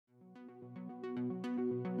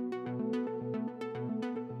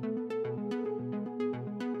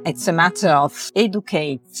It's a matter of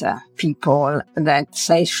educate people that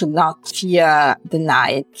they should not fear the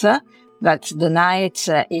night, that the night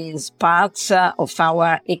is part of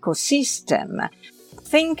our ecosystem.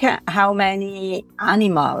 Think how many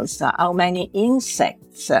animals, how many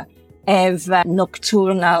insects have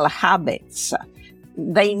nocturnal habits.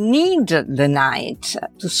 They need the night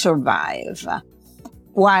to survive,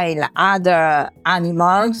 while other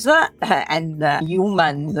animals and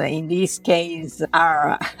humans, in this case,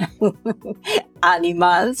 are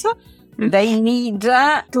animals, they need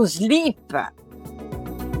to sleep.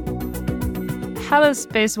 Hello,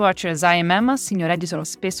 Space Watchers. I am Emma, Senior Editor of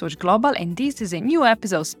Space Watch Global, and this is a new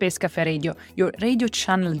episode of Space Cafè Radio, your radio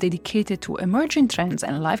channel dedicated to emerging trends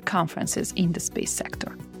and live conferences in the space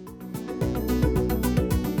sector.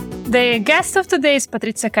 The guest of today is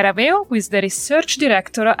Patrizia Caraveo, who is the Research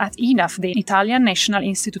Director at INAF, the Italian National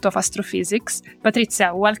Institute of Astrophysics.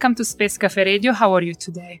 Patrizia, welcome to Space Cafè Radio. How are you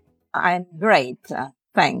today? I'm great.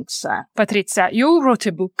 Thanks. Patrizia, you wrote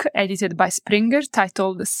a book edited by Springer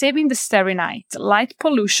titled Saving the Starry Night, Light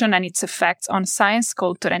Pollution and Its Effects on Science,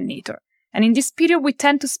 Culture and Nature. And in this period, we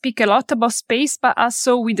tend to speak a lot about space, but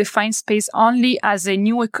also we define space only as a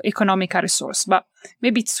new economic resource. But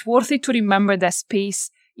maybe it's worth it to remember that space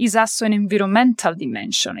is also an environmental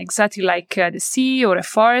dimension, exactly like the sea or a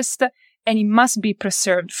forest, and it must be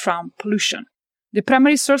preserved from pollution. The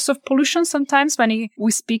primary source of pollution sometimes when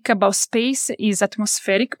we speak about space is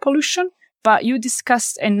atmospheric pollution, but you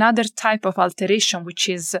discussed another type of alteration, which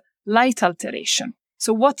is light alteration.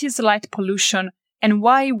 So what is light pollution and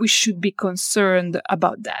why we should be concerned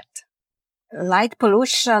about that? Light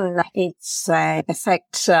pollution, it's an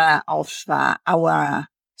effect of our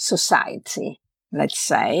society, let's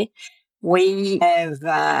say. We have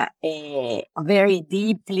a very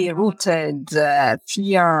deeply rooted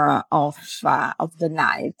fear of the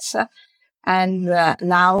night. And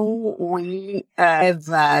now we have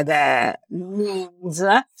the means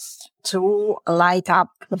to light up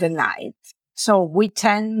the night. So we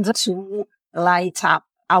tend to light up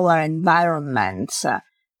our environment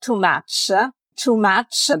too much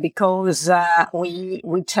because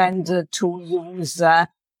we tend to use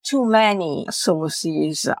too many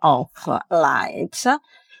sources of light,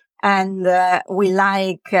 and we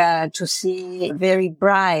like to see very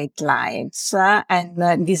bright lights,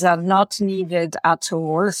 and these are not needed at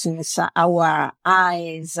all since our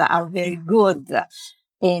eyes are very good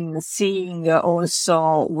in seeing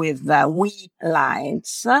also with weak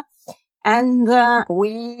lights. And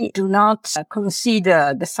we do not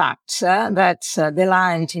consider the fact that the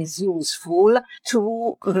light is useful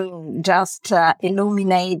to just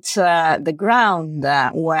illuminate the ground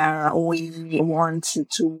where we want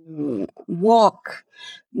to walk.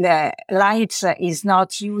 The light is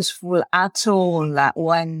not useful at all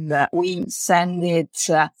when we send it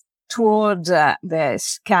toward the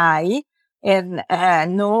sky and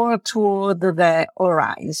nor toward the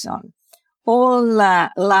horizon. All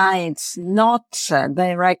lights not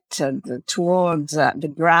directed towards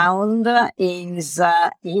the ground is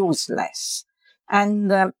useless.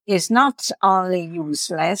 And is not only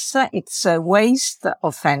useless, it's a waste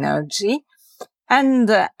of energy. And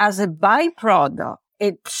as a byproduct,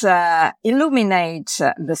 it illuminates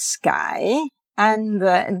the sky. And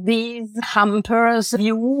this hampers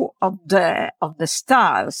view of the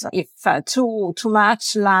stars. If too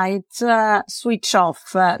much light switch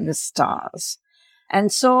off the stars,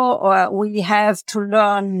 and so we have to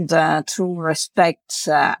learn to respect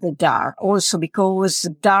the dark. Also because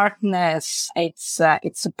darkness it's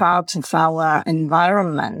a part of our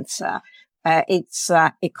environment. It's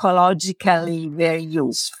ecologically very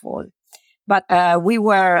useful. But we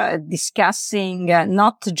were discussing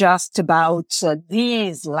not just about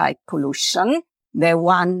this light pollution, the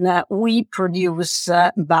one we produce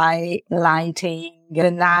by lighting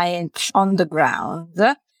the night on the ground,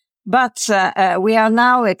 but we are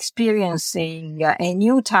now experiencing a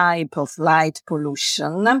new type of light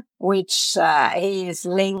pollution, which is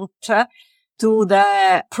linked to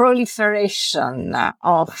the proliferation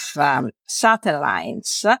of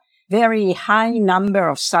satellites. Very high number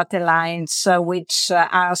of satellites which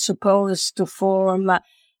are supposed to form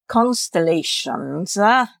constellations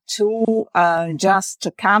to just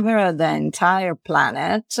cover the entire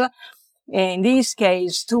planet. In this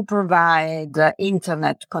case, to provide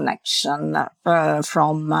internet connection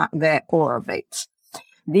from the orbit.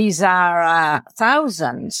 These are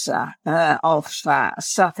thousands of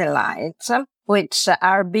satellites which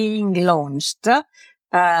are being launched.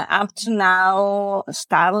 Up to now,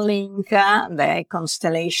 Starlink, the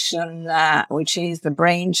constellation which is the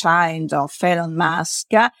brainchild of Elon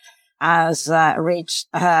Musk, has reached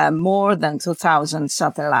more than 2,000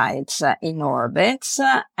 satellites in orbit,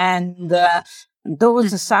 and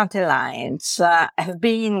those satellites have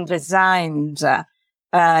been designed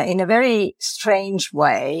in a very strange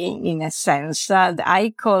way, in a sense.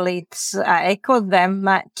 I call them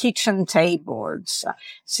kitchen tables,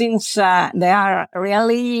 since they are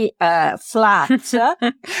really flat.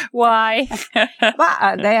 Why?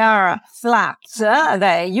 But they are flat.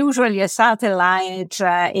 Usually a satellite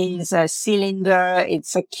is a cylinder,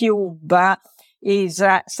 it's a cube, is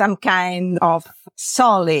some kind of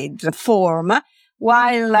solid form,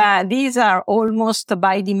 while these are almost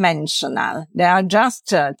bidimensional. They are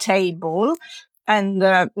just a table, and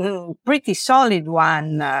pretty solid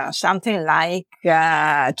one, something like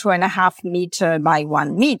 2.5 meter by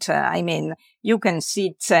 1 meter. I mean, you can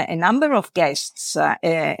sit a number of guests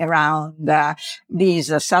around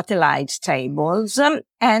these satellite tables,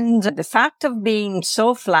 and the fact of being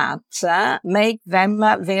so flat make them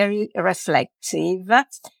very reflective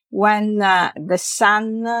when the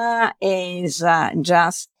sun is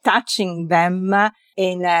just touching them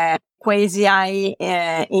in a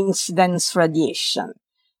quasi-incidence radiation.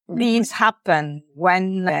 These happen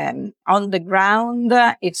when on the ground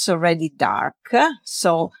it's already dark,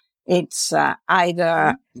 so it's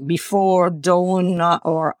either before dawn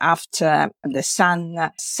or after the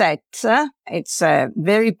sun sets. It's a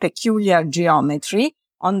very peculiar geometry.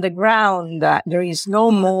 On the ground, there is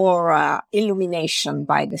no more illumination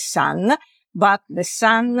by the sun, but the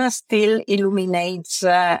sun still illuminates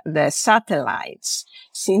the satellites,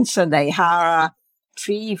 since they are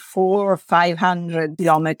 300, 400, 500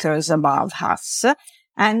 kilometers above us,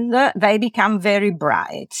 and they become very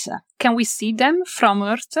bright. Can we see them from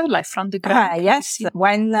Earth, like from the ground? Yes,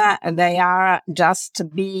 when they are just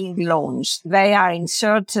being launched. They are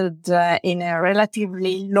inserted in a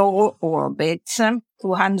relatively low orbit,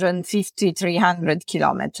 250, 300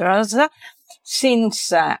 kilometers, since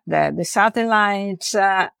the satellites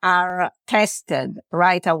are tested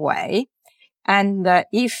right away. And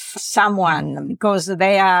if someone, because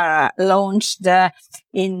they are launched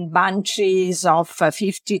in bunches of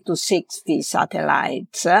 50 to 60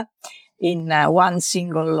 satellites in one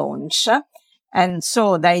single launch, and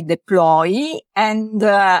so they deploy, and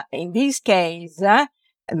in this case,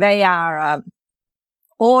 they are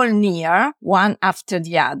all near, one after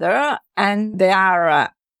the other, and they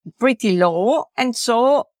are pretty low, and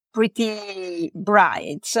so pretty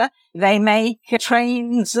bright. They make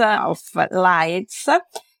trains of lights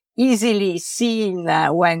easily seen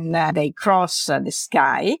when they cross the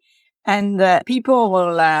sky. And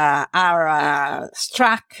people are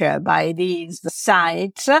struck by these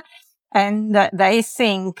sights, and they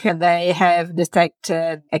think they have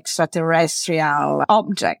detected extraterrestrial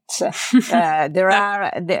objects. There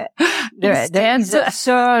is a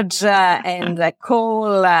surge and a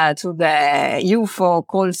call to the UFO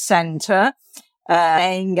call center,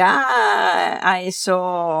 saying, I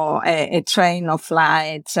saw a train of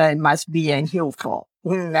lights, it must be a UFO.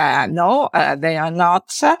 No, they are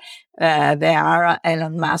not. They are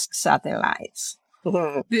Elon Musk satellites.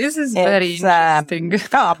 This is very interesting.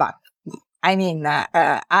 But I mean,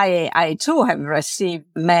 I too have received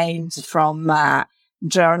mails from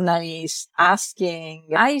journalists asking,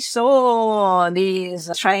 I saw these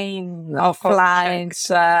train of lights.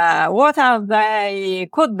 What are they?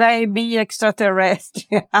 Could they be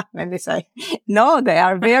extraterrestrial? And they say, no, they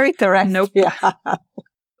are very terrestrial. Nope.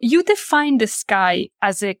 You define the sky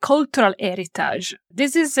as a cultural heritage.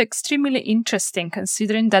 This is extremely interesting,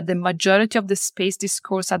 considering that the majority of the space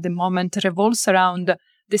discourse at the moment revolves around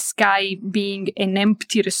the sky being an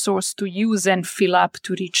empty resource to use and fill up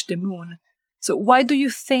to reach the moon. So why do you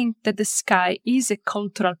think that the sky is a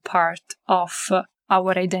cultural part of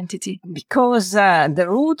our identity? Because the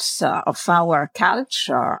roots of our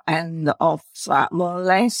culture and of more or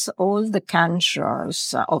less all the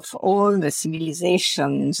cultures of all the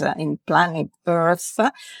civilizations in planet Earth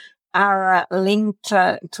are linked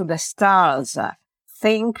to the stars.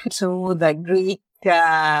 Think to the Greek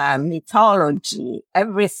mythology.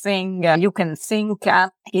 Everything you can think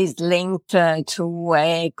of is linked to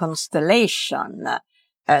a constellation.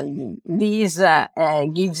 This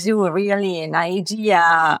gives you really an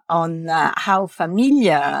idea on how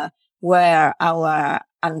familiar were our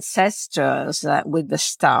ancestors with the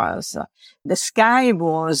stars. The sky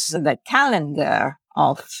was the calendar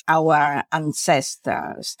of our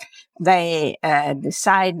ancestors. They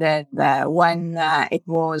decided when it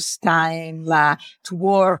was time to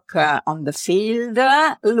work on the field,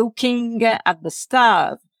 looking at the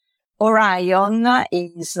stars. Orion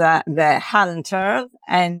is the hunter,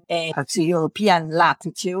 and at European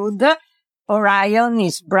latitude, Orion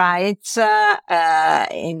is bright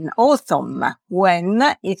in autumn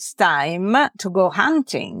when it's time to go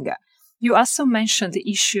hunting. You also mentioned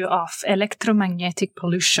the issue of electromagnetic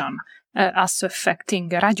pollution also affecting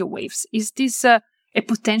radio waves. Is this a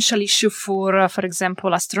potential issue for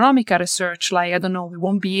example, astronomical research? Like, I don't know, we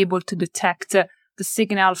won't be able to detect the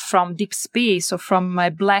signal from deep space or from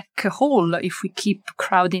a black hole if we keep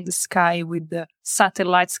crowding the sky with the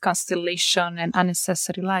satellites, constellation, and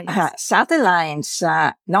unnecessary lights. Satellites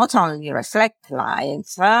not only reflect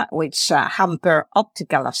lights, which hamper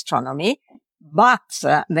optical astronomy, but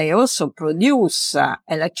they also produce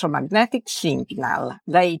electromagnetic signal.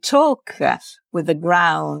 They talk with the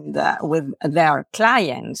ground, with their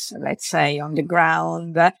clients, let's say on the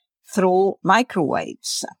ground, through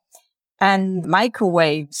microwaves. And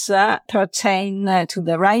microwaves pertain to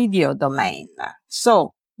the radio domain.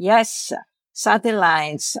 So, yes,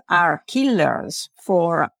 satellites are killers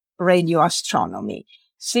for radio astronomy,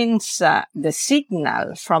 since the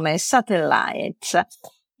signal from a satellite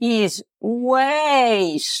is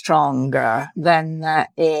way stronger than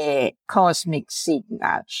a cosmic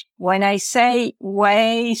signal. When I say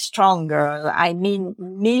way stronger, I mean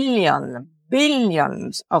millions,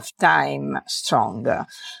 billions of times stronger.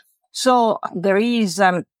 So there is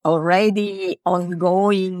already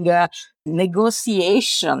ongoing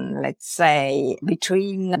negotiation, let's say,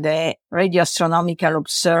 between the radio astronomical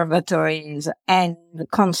observatories and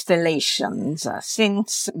constellations,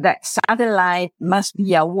 since the satellite must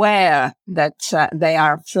be aware that they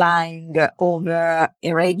are flying over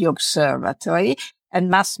a radio observatory and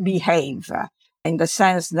must behave, in the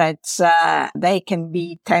sense that they can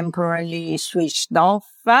be temporarily switched off,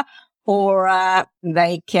 or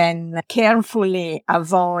they can carefully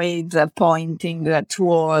avoid pointing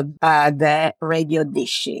toward the radio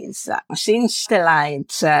dishes. Since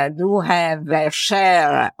satellites do have a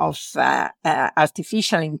share of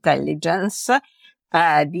artificial intelligence,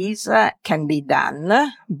 these can be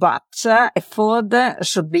done, but effort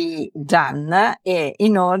should be done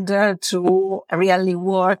in order to really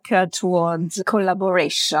work towards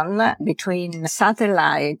collaboration between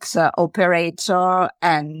satellites, operator,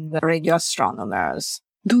 and radio astronomers.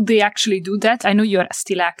 Do they actually do that? I know you're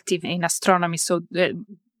still active in astronomy, so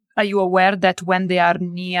are you aware that when they are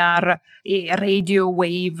near a radio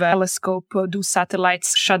wave telescope, do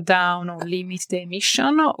satellites shut down or limit the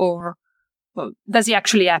emission, or does it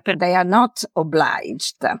actually happen? They are not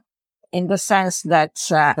obliged, in the sense that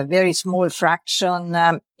a very small fraction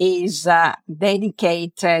is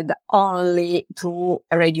dedicated only to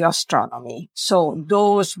radio astronomy. So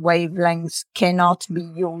those wavelengths cannot be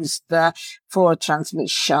used for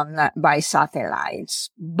transmission by satellites.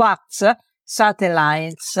 But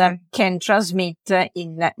satellites can transmit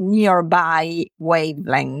in nearby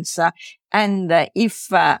wavelengths. And if,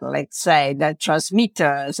 let's say, the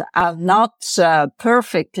transmitters are not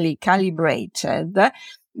perfectly calibrated,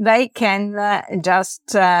 they can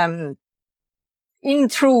just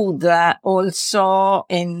intrude also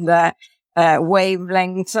in the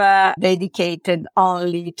wavelengths dedicated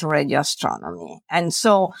only to radio astronomy. And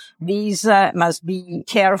so these must be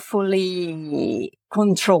carefully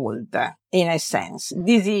controlled, in a sense.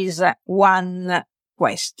 This is one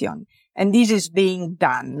question. And this is being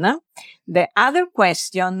done. The other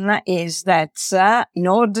question is that in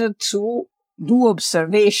order to do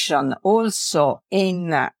observation also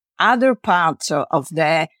in other parts of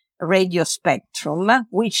the radio spectrum,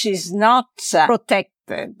 which is not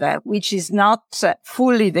protected, which is not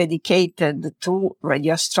fully dedicated to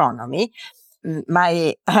radio astronomy,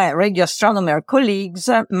 my radio astronomer colleagues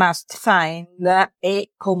must find a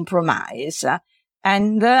compromise.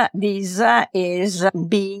 And this is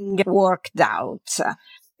being worked out.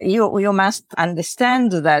 You must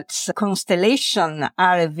understand that constellations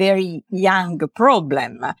are a very young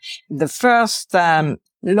problem. The first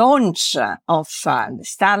launch of the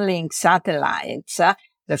Starlink satellites,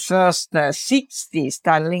 the first 60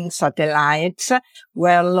 Starlink satellites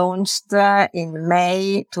were launched in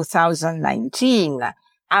May 2019.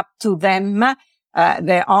 Up to them,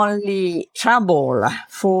 the only trouble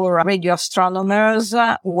for radio astronomers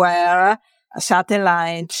were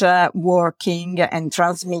satellites working and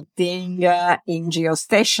transmitting in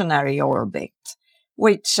geostationary orbit,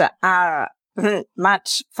 which are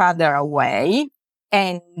much farther away,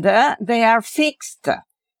 and they are fixed.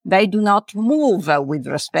 They do not move with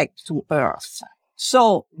respect to Earth.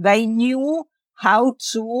 So they knew how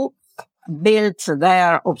to build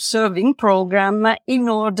their observing program in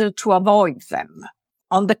order to avoid them.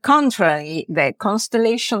 On the contrary, the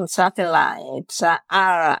constellation satellites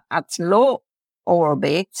are at low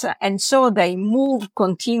orbit, and so they move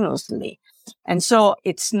continuously. And so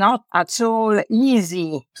it's not at all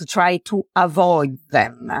easy to try to avoid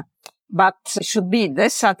them, but it should be the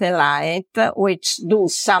satellite which do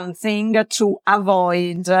something to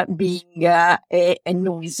avoid being a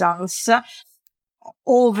nuisance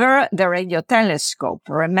over the radio telescope.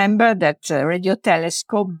 Remember that radio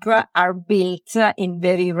telescopes are built in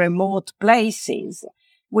very remote places,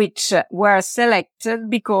 which were selected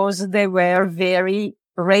because they were very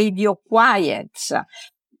radio quiet.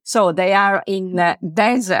 So they are in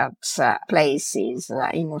desert places,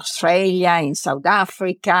 in Australia, in South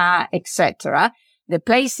Africa, etc. The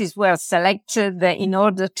places were selected in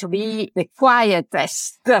order to be the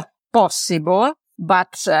quietest possible,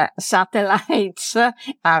 but satellites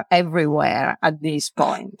are everywhere at this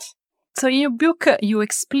point. So in your book, you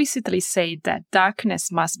explicitly say that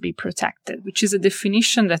darkness must be protected, which is a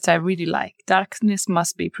definition that I really like. Darkness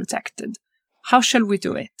must be protected. How shall we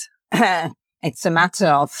do it? It's a matter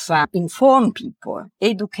of inform people,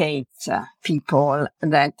 educate people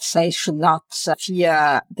that they should not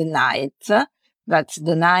fear the night, that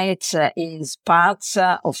the night is part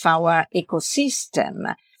of our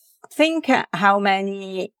ecosystem. Think how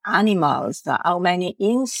many animals, how many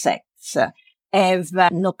insects have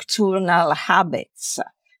nocturnal habits.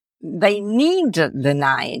 They need the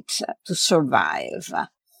night to survive,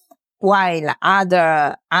 while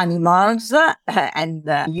other animals and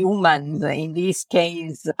humans, in this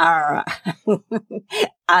case, are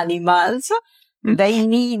animals. They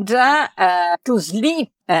need to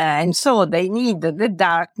sleep, and so they need the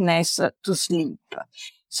darkness to sleep.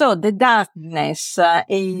 So the darkness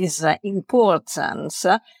is important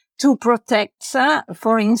to protect,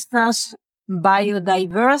 for instance,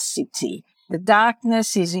 biodiversity. The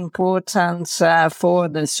darkness is important for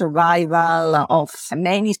the survival of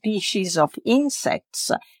many species of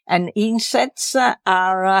insects, and insects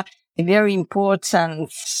are a very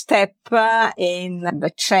important step in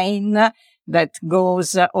the chain that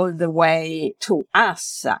goes all the way to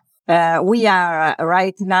us. We are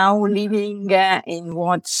right now living in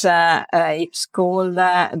what's it's called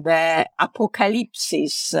the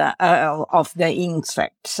apocalypse of the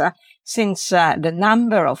insects, since the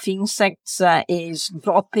number of insects is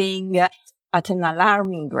dropping at an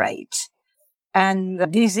alarming rate. And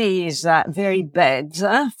this is very bad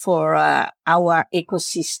for our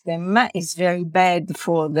ecosystem, it's very bad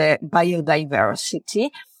for the biodiversity,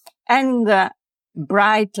 and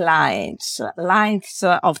bright lights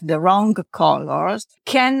of the wrong colors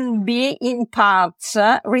can be in part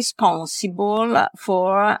responsible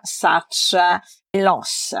for such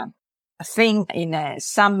loss. Think in a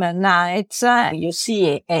summer night, you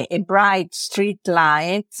see a bright street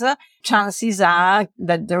light, chances are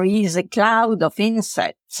that there is a cloud of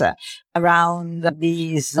insects around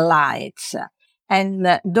these lights.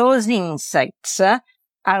 And those insects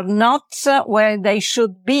are not where they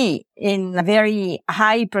should be in a very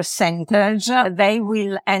high percentage. They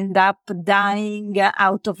will end up dying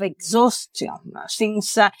out of exhaustion,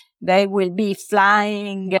 since they will be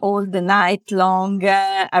flying all the night long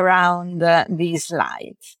around these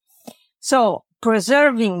lights. So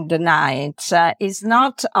preserving the night is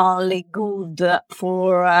not only good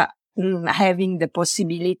for having the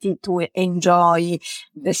possibility to enjoy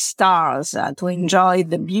the stars, to enjoy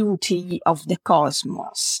the beauty of the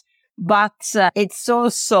cosmos, but it's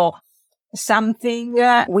also something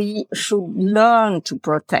we should learn to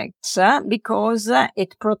protect because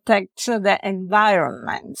it protects the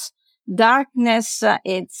environment. Darkness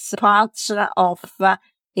is part of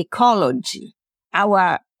ecology.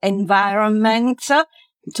 Our environment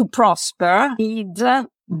to prosper needs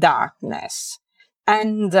darkness.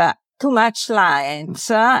 And too much light,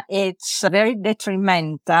 it's very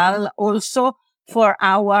detrimental also for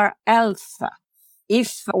our health.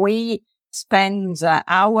 If we spend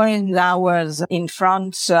hours and hours in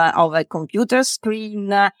front of a computer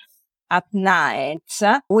screen at night,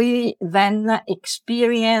 we then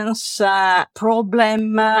experience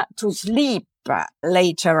problem to sleep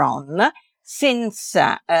later on, since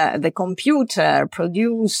the computer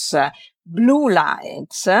produce blue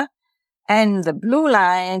lights. And the blue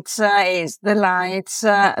light is the light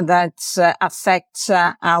that affects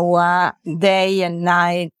our day and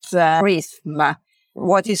night rhythm,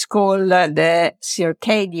 what is called the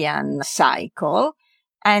circadian cycle.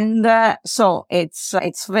 And so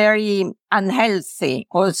it's very unhealthy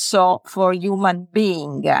also for human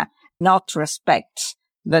being not respect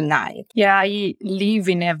the night. Yeah, I live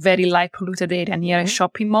in a very light polluted area near a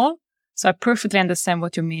shopping mall, so I perfectly understand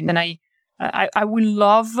what you mean. And I would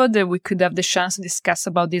love that we could have the chance to discuss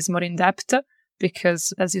about this more in depth,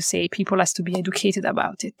 because, as you say, people has to be educated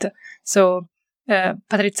about it. So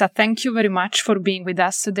Patrizia, thank you very much for being with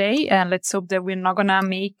us today. And let's hope that we're not going to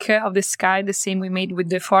make of the sky the same we made with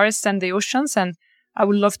the forests and the oceans. And I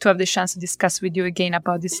would love to have the chance to discuss with you again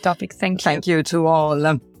about this topic. Thank you. Thank you to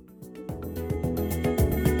all.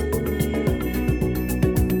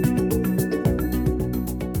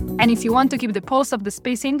 And if you want to keep the pulse of the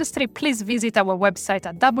space industry, please visit our website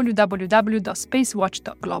at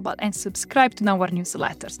www.spacewatch.global and subscribe to our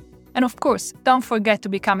newsletters. And of course, don't forget to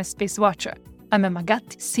become a space watcher. I'm Emma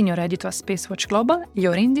Gatti, Senior Editor at Spacewatch Global,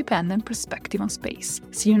 your independent perspective on space.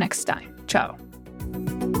 See you next time. Ciao.